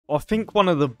I think one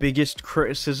of the biggest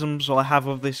criticisms I have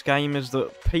of this game is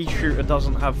that Peashooter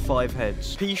doesn't have 5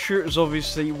 heads. Peashooter's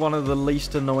obviously one of the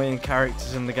least annoying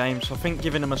characters in the game, so I think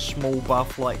giving him a small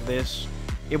buff like this,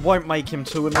 it won't make him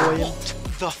too annoying. What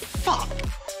the fuck?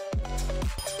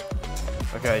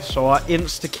 Okay, so I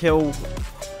insta-kill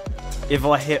if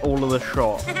I hit all of the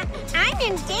shot. I'm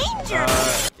in danger!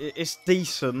 It's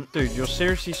decent. Dude, you're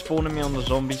seriously spawning me on the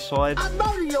zombie side? I'm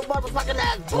murdering your motherfucking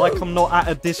ass! Like I'm not at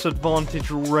a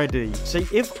disadvantage already. See,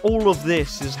 if all of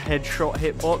this is headshot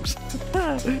hitbox...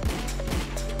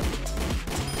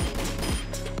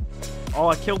 Oh,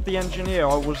 I killed the engineer.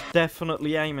 I was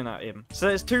definitely aiming at him. So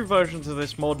there's 2 versions of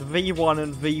this mod, V1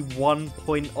 and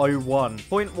V1.01.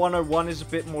 0.101 is a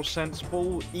bit more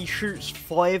sensible. He shoots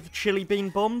 5 chili bean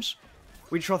bombs,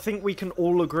 which I think we can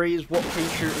all agree is what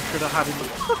Peashooter should have had in the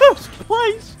first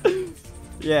place.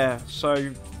 Yeah,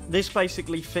 so this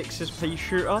basically fixes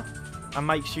Peashooter and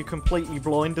makes you completely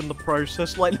blind in the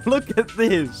process. Like, look at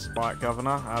this. Right,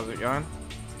 Governor, how's it going?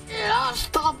 Yeah, I'll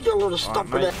stop your little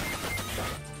stupid.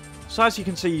 So as you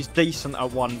can see, he's decent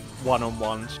at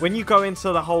one-on-ones. When you go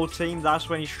into the whole team, that's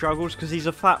when he struggles, because he's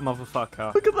a fat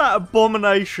motherfucker. Look at that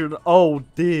abomination. Oh,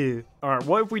 dear. Alright,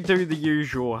 what if we do the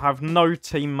usual? Have no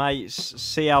teammates,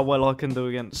 see how well I can do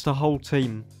against the whole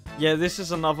team. Yeah, this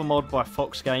is another mod by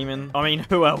FoxXx Gaming. I mean,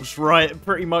 who else, right?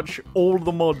 Pretty much all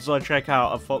the mods I check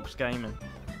out are FoxXx Gaming.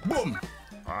 Boom!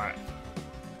 Alright.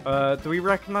 Do we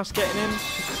reckon that's getting in?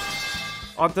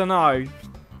 I don't know.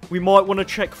 We might want to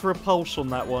check for a pulse on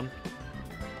that one.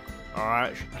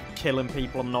 Alright, killing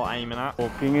people I'm not aiming at.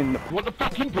 Walking in the... What the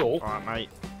fucking door? Alright, mate.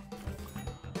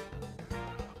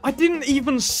 I didn't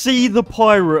even see the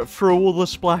pirate through all the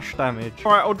splash damage.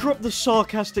 Alright, I'll drop the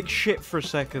sarcastic shit for a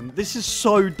second. This is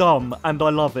so dumb, and I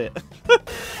love it.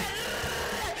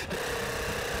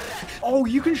 Oh,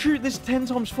 you can shoot this 10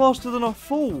 times faster than I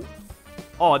thought.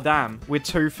 Oh, damn. We're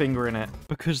 2-fingering it.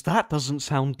 Because that doesn't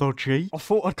sound dodgy. I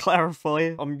thought I'd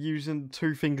clarify. I'm using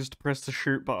 2 fingers to press the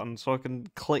shoot button so I can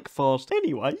click fast.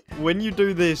 Anyway, when you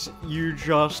do this, you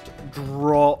just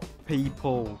drop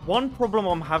people. One problem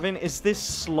I'm having is this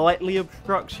slightly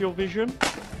obstructs your vision.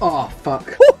 Oh,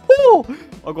 fuck.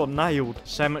 I got nailed.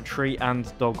 Cemetery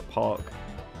and dog park.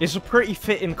 It's a pretty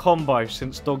fitting combo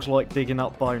since dogs like digging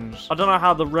up bones. I don't know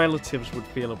how the relatives would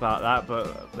feel about that,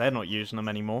 but they're not using them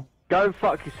anymore. Go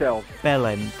fuck yourself. Bell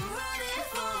end.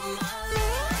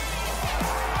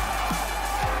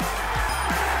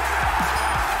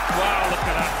 Wow, look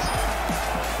at that.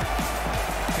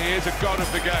 He is a god of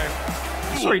the game.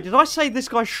 Sorry, did I say this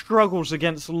guy struggles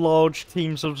against large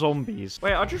teams of zombies?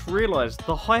 Wait, I just realized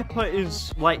the hyper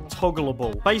is, like,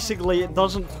 toggleable. Basically, it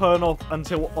doesn't turn off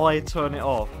until I turn it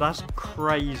off. That's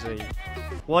crazy.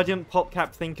 Why didn't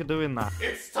PopCap think of doing that?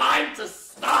 It's time to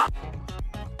stop!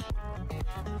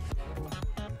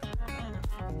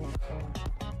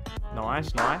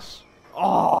 Nice, nice.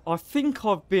 Oh, I think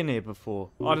I've been here before.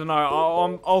 I don't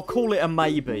know. I'll call it a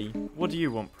maybe. What do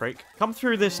you want, prick? Come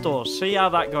through this door. See how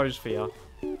that goes for you.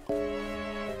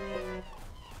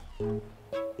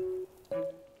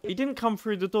 He didn't come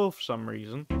through the door for some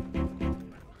reason.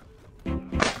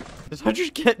 Did I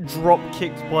just get drop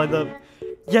kicked by the...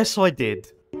 Yes, I did.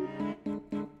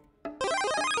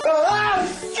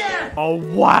 Oh, shit! Oh,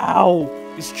 wow.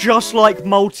 It's just like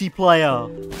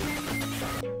multiplayer.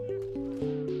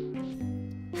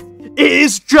 It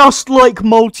is just like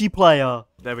multiplayer.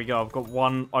 There we go. I've got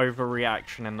one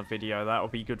overreaction in the video. That'll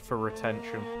be good for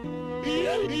retention.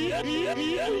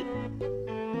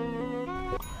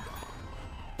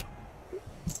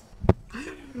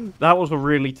 That was a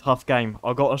really tough game,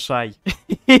 I gotta say.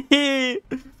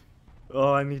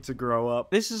 Oh, I need to grow up.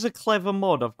 This is a clever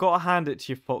mod. I've got to hand it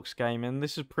to you, FoxXx Gaming.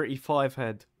 This is pretty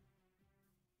 5-head.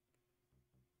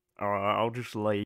 Alright, I'll just leave.